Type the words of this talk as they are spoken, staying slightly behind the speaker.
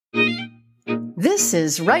This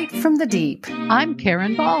is Right from the Deep. I'm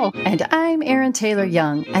Karen Ball. And I'm Erin Taylor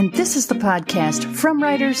Young. And this is the podcast from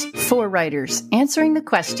writers for writers, answering the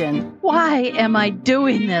question, why am I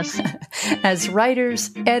doing this? As writers,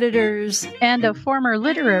 editors, and a former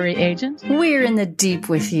literary agent, we're in the deep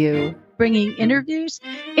with you. Bringing interviews,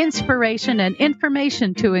 inspiration, and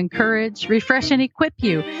information to encourage, refresh, and equip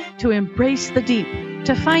you to embrace the deep,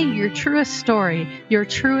 to find your truest story, your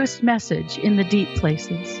truest message in the deep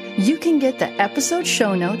places. You can get the episode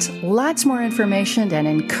show notes, lots more information and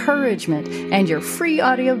encouragement, and your free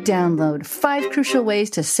audio download, 5 crucial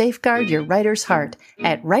ways to safeguard your writer's heart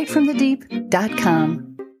at rightfromthedeep.com.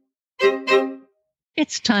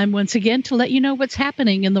 It's time once again to let you know what's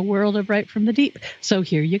happening in the world of Right from the Deep. So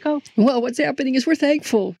here you go. Well, what's happening is we're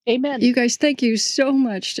thankful. Amen. You guys, thank you so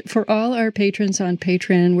much for all our patrons on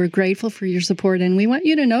Patreon. We're grateful for your support. And we want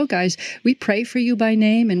you to know, guys, we pray for you by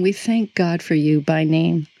name and we thank God for you by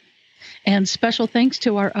name. And special thanks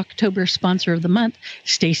to our October sponsor of the month,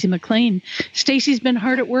 Stacy McLean. Stacy's been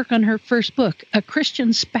hard at work on her first book, a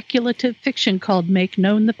Christian speculative fiction called Make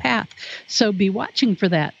Known the Path. So be watching for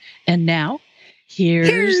that. And now,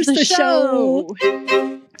 Here's the show.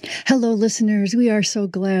 Hello, listeners. We are so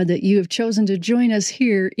glad that you have chosen to join us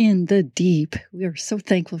here in the deep. We are so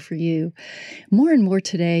thankful for you. More and more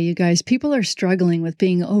today, you guys, people are struggling with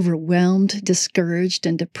being overwhelmed, discouraged,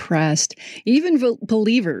 and depressed. Even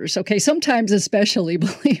believers, okay, sometimes especially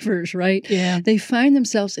believers, right? Yeah. They find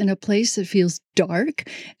themselves in a place that feels dark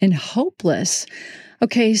and hopeless.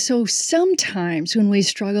 Okay, so sometimes when we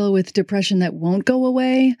struggle with depression that won't go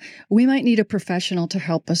away, we might need a professional to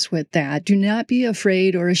help us with that. Do not be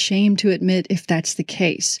afraid or ashamed to admit if that's the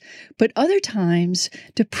case. But other times,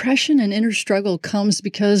 depression and inner struggle comes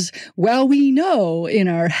because, well, we know in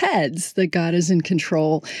our heads that God is in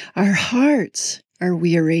control. Our hearts are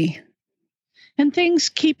weary. And things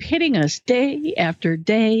keep hitting us day after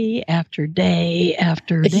day after day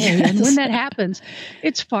after day. Yes. And when that happens,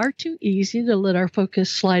 it's far too easy to let our focus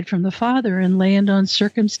slide from the Father and land on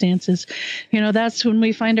circumstances. You know, that's when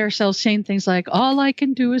we find ourselves saying things like, all I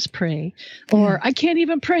can do is pray, or I can't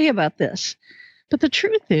even pray about this. But the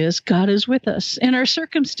truth is, God is with us, and our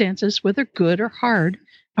circumstances, whether good or hard,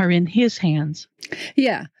 are in His hands.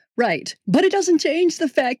 Yeah. Right. But it doesn't change the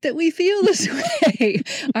fact that we feel this way.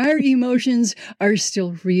 Our emotions are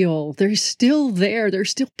still real. They're still there. They're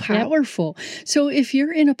still powerful. Yep. So if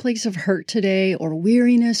you're in a place of hurt today, or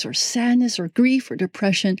weariness, or sadness, or grief, or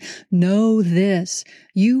depression, know this.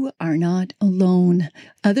 You are not alone.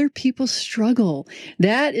 Other people struggle.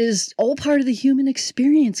 That is all part of the human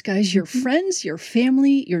experience, guys. Your friends, your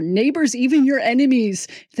family, your neighbors, even your enemies,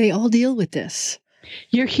 they all deal with this.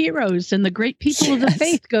 Your heroes and the great people of the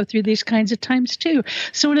faith go through these kinds of times too.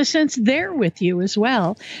 So in a sense, they're with you as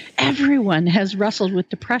well. Everyone has wrestled with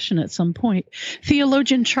depression at some point.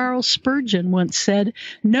 Theologian Charles Spurgeon once said,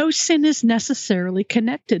 no sin is necessarily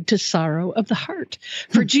connected to sorrow of the heart.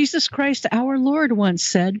 For Jesus Christ, our Lord, once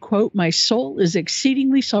said, quote, my soul is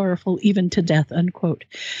exceedingly sorrowful, even to death, unquote.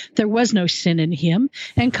 There was no sin in him,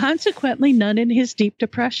 and consequently none in his deep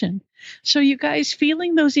depression. So you guys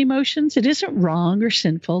feeling those emotions, it isn't wrong or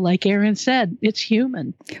sinful. Like Erin said, it's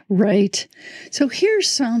human. Right. So here's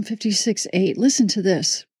Psalm 56:8. Listen to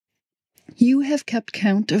this. You have kept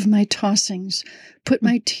count of my tossings, put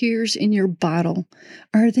my tears in your bottle.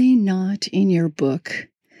 Are they not in your book?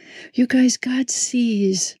 You guys, God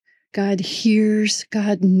sees, God hears,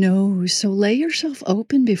 God knows. So lay yourself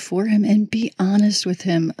open before Him and be honest with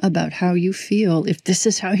Him about how you feel, if this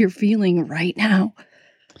is how you're feeling right now.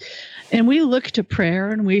 And we look to prayer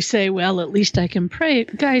and we say, well, at least I can pray.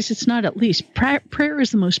 Guys, it's not at least. Prayer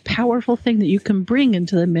is the most powerful thing that you can bring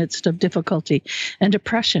into the midst of difficulty and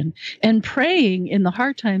depression. And praying in the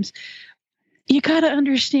hard times, you got to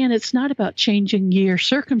understand it's not about changing your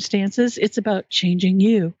circumstances. It's about changing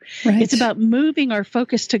you. Right. It's about moving our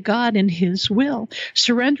focus to God and His will,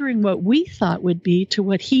 surrendering what we thought would be to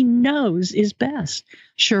what He knows is best.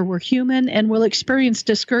 Sure, we're human and we'll experience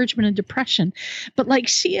discouragement and depression. But like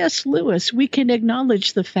C.S. Lewis, we can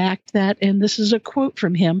acknowledge the fact that, and this is a quote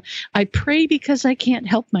from him, I pray because I can't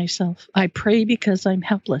help myself. I pray because I'm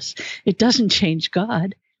helpless. It doesn't change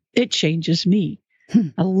God. It changes me.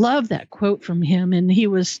 I love that quote from him. And he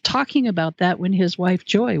was talking about that when his wife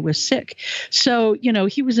Joy was sick. So, you know,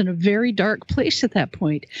 he was in a very dark place at that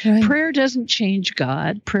point. Right. Prayer doesn't change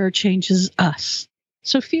God. Prayer changes us.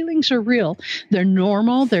 So feelings are real. They're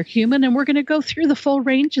normal. They're human. And we're going to go through the full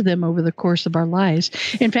range of them over the course of our lives.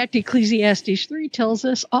 In fact, Ecclesiastes 3 tells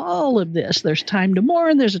us all of this. There's time to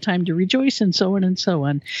mourn. There's a time to rejoice, and so on and so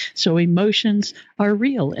on. So emotions are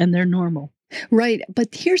real and they're normal. Right.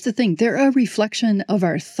 But here's the thing. They're a reflection of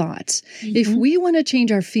our thoughts. Mm-hmm. If we want to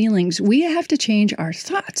change our feelings, we have to change our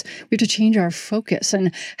thoughts. We have to change our focus.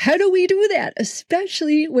 And how do we do that?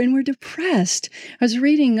 Especially when we're depressed. I was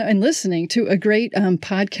reading and listening to a great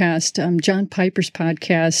podcast, John Piper's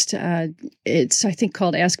podcast. It's, I think,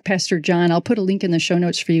 called Ask Pastor John. I'll put a link in the show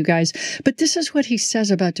notes for you guys. But this is what he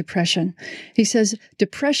says about depression. He says,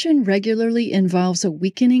 depression regularly involves a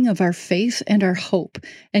weakening of our faith and our hope.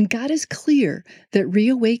 And God is clear that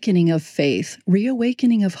reawakening of faith,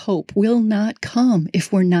 reawakening of hope will not come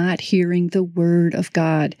if we're not hearing the word of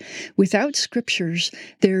God. Without scriptures,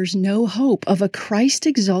 there's no hope of a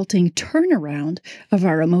Christ-exalting turnaround of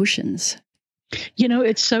our emotions. You know,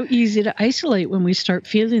 it's so easy to isolate when we start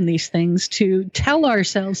feeling these things, to tell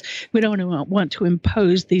ourselves we don't want to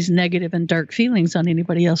impose these negative and dark feelings on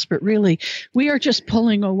anybody else, but really we are just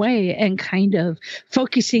pulling away and kind of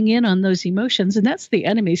focusing in on those emotions. And that's the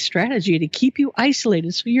enemy's strategy, to keep you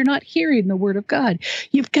isolated so you're not hearing the word of God.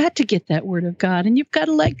 You've got to get that word of God, and you've got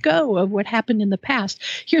to let go of what happened in the past.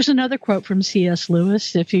 Here's another quote from C.S.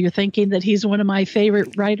 Lewis. If you're thinking that he's one of my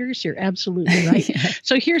favorite writers, you're absolutely right. Yeah.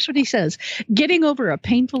 So here's what he says. Getting over a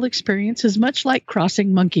painful experience is much like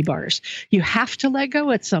crossing monkey bars. You have to let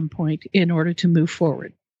go at some point in order to move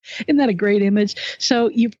forward. Isn't that a great image?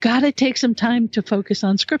 So you've got to take some time to focus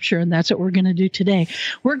on Scripture, and that's what we're going to do today.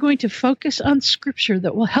 We're going to focus on Scripture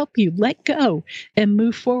that will help you let go and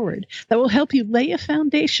move forward, that will help you lay a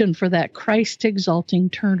foundation for that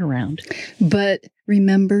Christ-exalting turnaround. But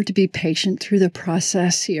remember to be patient through the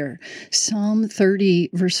process here. Psalm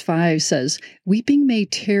 30, verse 5 says, weeping may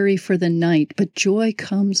tarry for the night, but joy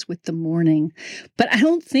comes with the morning. But I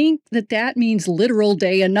don't think that means literal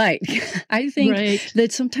day and night. I think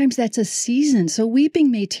that sometimes that's a season. So weeping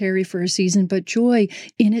may tarry for a season, but joy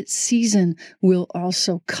in its season will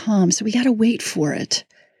also come. So we got to wait for it.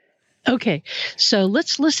 Okay, so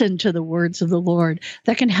let's listen to the words of the Lord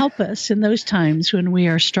that can help us in those times when we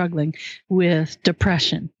are struggling with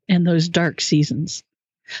depression and those dark seasons.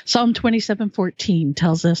 Psalm 27:14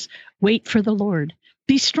 tells us, wait for the Lord.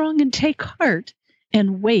 Be strong and take heart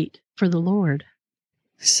and wait for the Lord.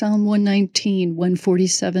 Psalm 119,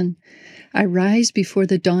 147. I rise before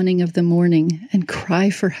the dawning of the morning and cry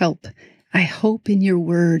for help. I hope in your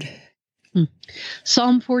word.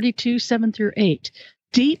 Psalm 42, 7-8.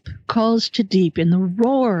 Deep calls to deep in the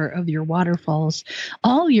roar of your waterfalls.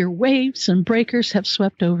 All your waves and breakers have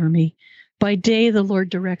swept over me. By day, the Lord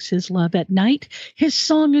directs his love. At night, his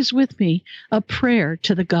song is with me, a prayer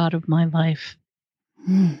to the God of my life.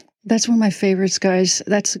 That's one of my favorites, guys.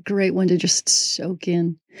 That's a great one to just soak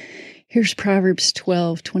in. Here's Proverbs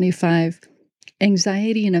 12:25.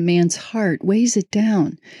 Anxiety in a man's heart weighs it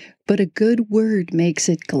down, but a good word makes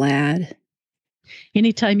it glad.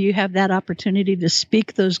 Anytime you have that opportunity to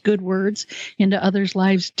speak those good words into others'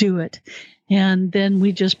 lives, do it. And then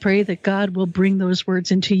we just pray that God will bring those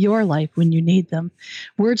words into your life when you need them.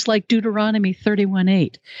 Words like Deuteronomy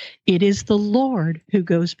 31:8. It is the Lord who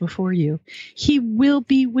goes before you. He will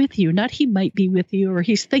be with you. Not he might be with you or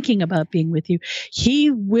he's thinking about being with you.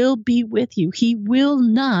 He will be with you. He will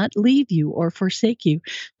not leave you or forsake you.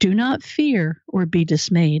 Do not fear or be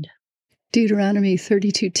dismayed. Deuteronomy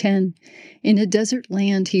 32:10. In a desert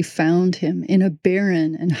land he found him, in a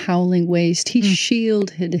barren and howling waste. He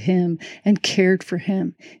shielded him and cared for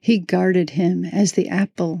him. He guarded him as the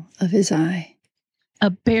apple of his eye. A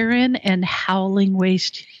barren and howling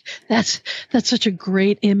waste. That's such a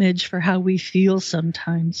great image for how we feel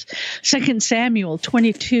sometimes. 2 Samuel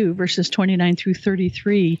 22, verses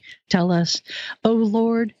 29-33 tell us, O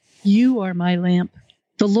Lord, you are my lamp.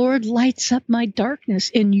 The Lord lights up my darkness.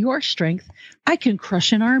 In your strength, I can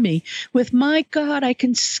crush an army. With my God, I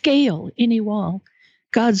can scale any wall.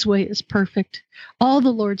 God's way is perfect. All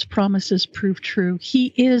the Lord's promises prove true.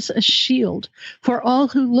 He is a shield for all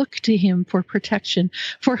who look to him for protection.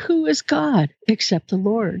 For who is God except the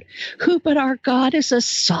Lord? Who but our God is a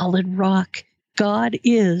solid rock? God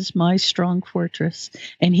is my strong fortress,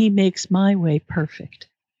 and he makes my way perfect.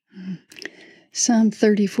 Psalm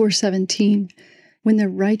 34:17. When the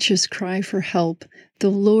righteous cry for help,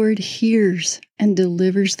 the Lord hears and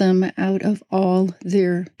delivers them out of all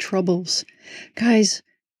their troubles. Guys,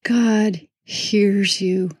 God hears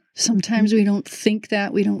you. Sometimes we don't think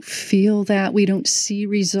that, we don't feel that, we don't see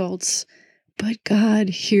results, but God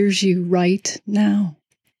hears you right now.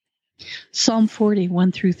 Psalm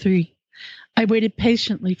 40:1-3. I waited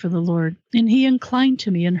patiently for the Lord, and he inclined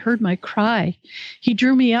to me and heard my cry. He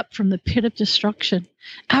drew me up from the pit of destruction,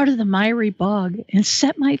 out of the miry bog, and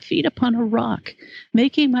set my feet upon a rock,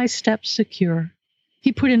 making my steps secure.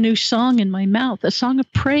 He put a new song in my mouth, a song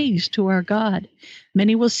of praise to our God.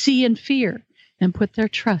 Many will see and fear and put their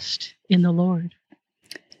trust in the Lord.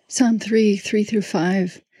 Psalm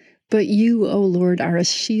 3:3-5. But you, O Lord, are a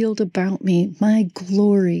shield about me, my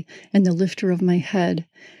glory, and the lifter of my head.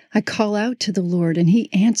 I call out to the Lord, and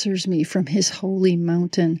he answers me from his holy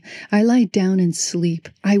mountain. I lie down and sleep.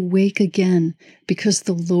 I wake again because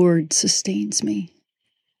the Lord sustains me.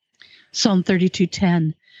 Psalm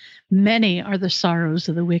 32:10. Many are the sorrows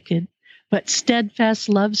of the wicked, but steadfast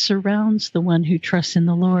love surrounds the one who trusts in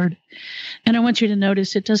the Lord. And I want you to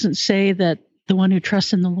notice it doesn't say that the one who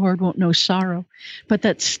trusts in the Lord won't know sorrow, but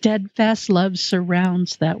that steadfast love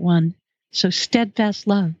surrounds that one. So steadfast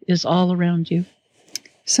love is all around you.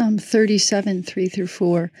 Psalm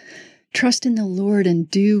 37:3-4. Trust in the Lord and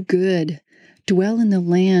do good. Dwell in the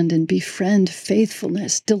land and befriend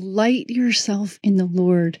faithfulness. Delight yourself in the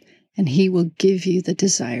Lord, and he will give you the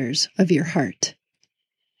desires of your heart.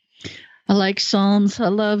 I like Psalms. I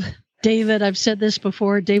love David. I've said this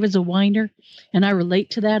before. David's a whiner, and I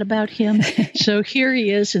relate to that about him. So here he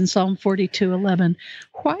is in Psalm 42:11.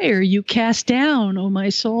 Why are you cast down, O my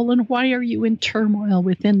soul, and why are you in turmoil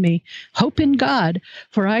within me? Hope in God,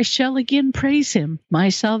 for I shall again praise him, my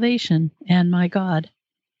salvation and my God.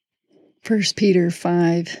 1 Peter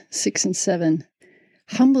 5:6-7.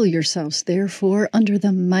 Humble yourselves, therefore, under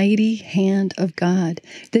the mighty hand of God,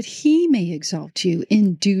 that he may exalt you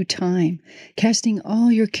in due time, casting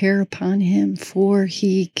all your care upon him, for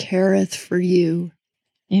he careth for you.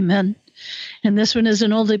 Amen. And this one is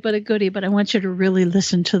an oldie but a goodie, but I want you to really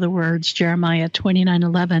listen to the words, Jeremiah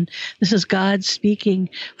 29:11. This is God speaking.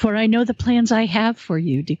 For I know the plans I have for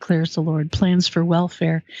you, declares the Lord, plans for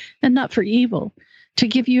welfare and not for evil, to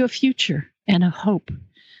give you a future and a hope.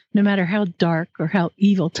 No matter how dark or how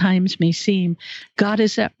evil times may seem, God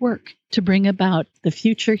is at work to bring about the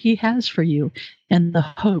future he has for you and the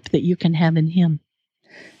hope that you can have in him.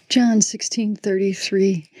 John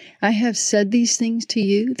 16:33. I have said these things to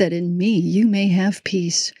you, that in me you may have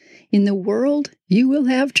peace. In the world you will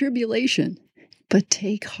have tribulation, but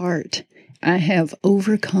take heart. I have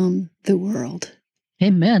overcome the world.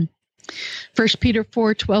 Amen. 1 Peter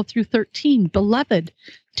 4:12-13. Beloved,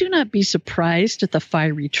 do not be surprised at the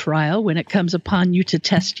fiery trial when it comes upon you to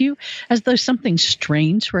test you, as though something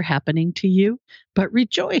strange were happening to you, but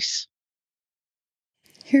rejoice.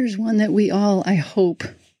 Here's one that we all, I hope,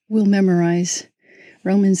 will memorize.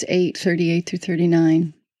 Romans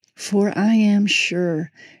 8:38-39. For I am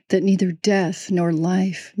sure that neither death, nor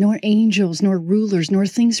life, nor angels, nor rulers, nor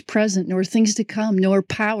things present, nor things to come, nor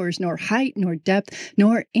powers, nor height, nor depth,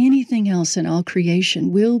 nor anything else in all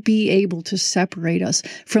creation will be able to separate us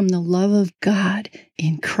from the love of God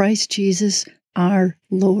in Christ Jesus our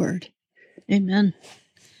Lord. Amen.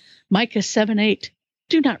 Micah 7:8.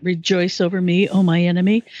 Do not rejoice over me, O my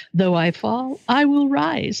enemy. Though I fall, I will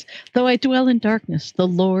rise. Though I dwell in darkness, the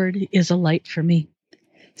Lord is a light for me.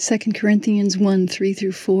 2 Corinthians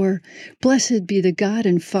 1:3-4. Blessed be the God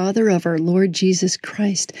and Father of our Lord Jesus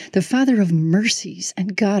Christ, the Father of mercies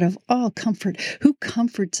and God of all comfort, who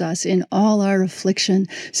comforts us in all our affliction,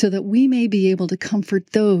 so that we may be able to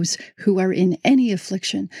comfort those who are in any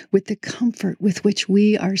affliction with the comfort with which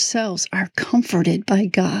we ourselves are comforted by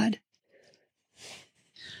God.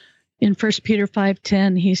 In 1 Peter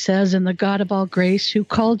 5:10, he says, And the God of all grace, who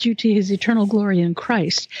called you to his eternal glory in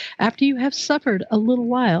Christ, after you have suffered a little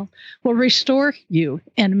while, will restore you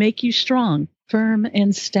and make you strong, firm,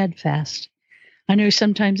 and steadfast. I know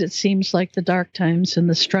sometimes it seems like the dark times and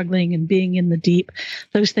the struggling and being in the deep,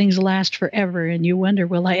 those things last forever, and you wonder,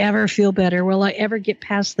 will I ever feel better? Will I ever get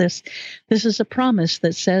past this? This is a promise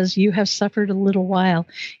that says you have suffered a little while.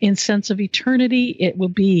 In sense of eternity, it will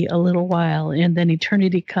be a little while, and then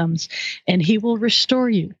eternity comes, and he will restore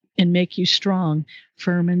you and make you strong,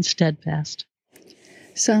 firm, and steadfast.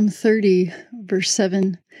 Psalm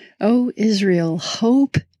 30:7. O Israel,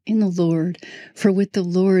 hope in the Lord, for with the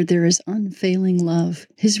Lord there is unfailing love.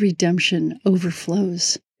 His redemption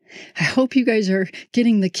overflows. I hope you guys are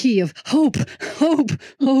getting the key of hope, hope,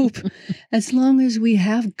 hope. As long as we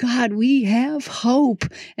have God, we have hope.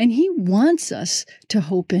 And he wants us to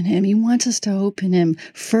hope in him. He wants us to hope in him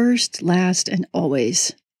first, last, and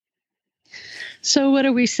always. So what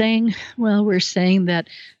are we saying? Well, we're saying that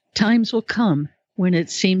times will come when it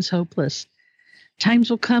seems hopeless.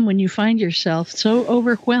 Times will come when you find yourself so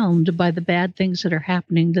overwhelmed by the bad things that are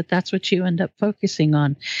happening that that's what you end up focusing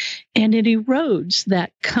on. And it erodes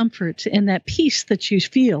that comfort and that peace that you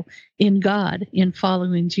feel in God, in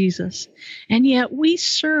following Jesus. And yet we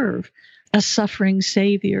serve a suffering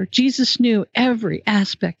Savior. Jesus knew every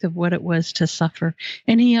aspect of what it was to suffer,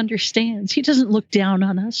 and he understands. He doesn't look down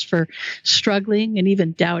on us for struggling and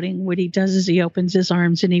even doubting. What he does is he opens his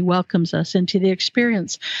arms and he welcomes us into the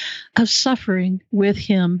experience of suffering with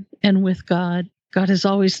him and with God. God is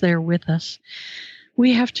always there with us.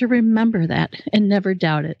 We have to remember that and never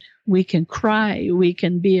doubt it. We can cry, we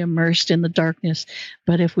can be immersed in the darkness,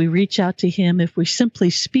 but if we reach out to him, if we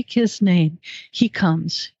simply speak his name, he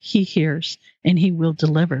comes, he hears, and he will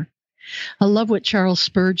deliver. I love what Charles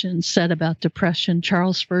Spurgeon said about depression.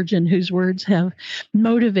 Charles Spurgeon, whose words have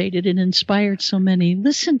motivated and inspired so many.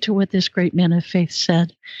 Listen to what this great man of faith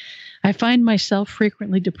said. I find myself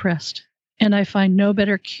frequently depressed, and I find no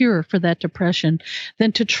better cure for that depression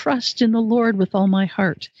than to trust in the Lord with all my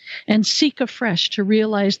heart and seek afresh to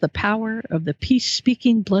realize the power of the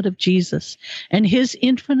peace-speaking blood of Jesus and his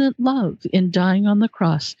infinite love in dying on the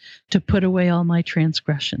cross to put away all my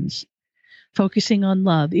transgressions. Focusing on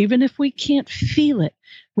love, even if we can't feel it,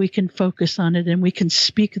 we can focus on it and we can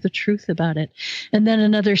speak the truth about it. And then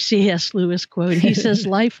another C.S. Lewis quote, he says,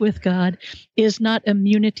 life with God is not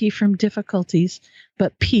immunity from difficulties,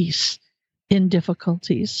 but peace in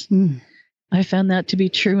difficulties. I found that to be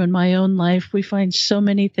true in my own life. We find so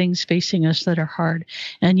many things facing us that are hard.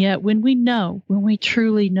 And yet when we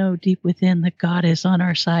truly know deep within that God is on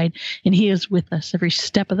our side and he is with us every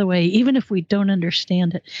step of the way, even if we don't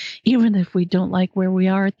understand it, even if we don't like where we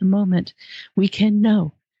are at the moment, we can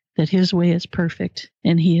know that his way is perfect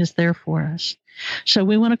and he is there for us. So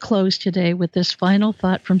we want to close today with this final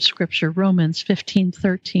thought from Scripture, Romans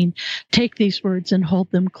 15:13. Take these words and hold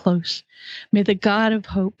them close. May the God of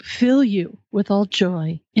hope fill you with all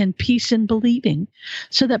joy and peace in believing,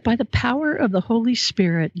 so that by the power of the Holy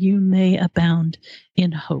Spirit you may abound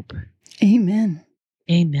in hope. Amen.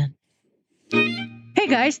 Amen. Hey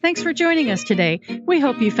guys, thanks for joining us today. We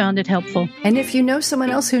hope you found it helpful. And if you know someone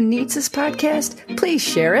else who needs this podcast, please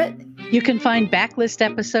share it. You can find backlist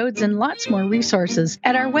episodes and lots more resources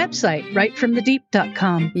at our website,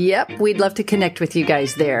 rightfromthedeep.com. Yep, we'd love to connect with you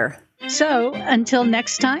guys there. So, until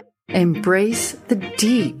next time, embrace the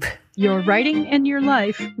deep. Your writing and your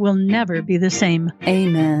life will never be the same.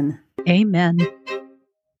 Amen. Amen.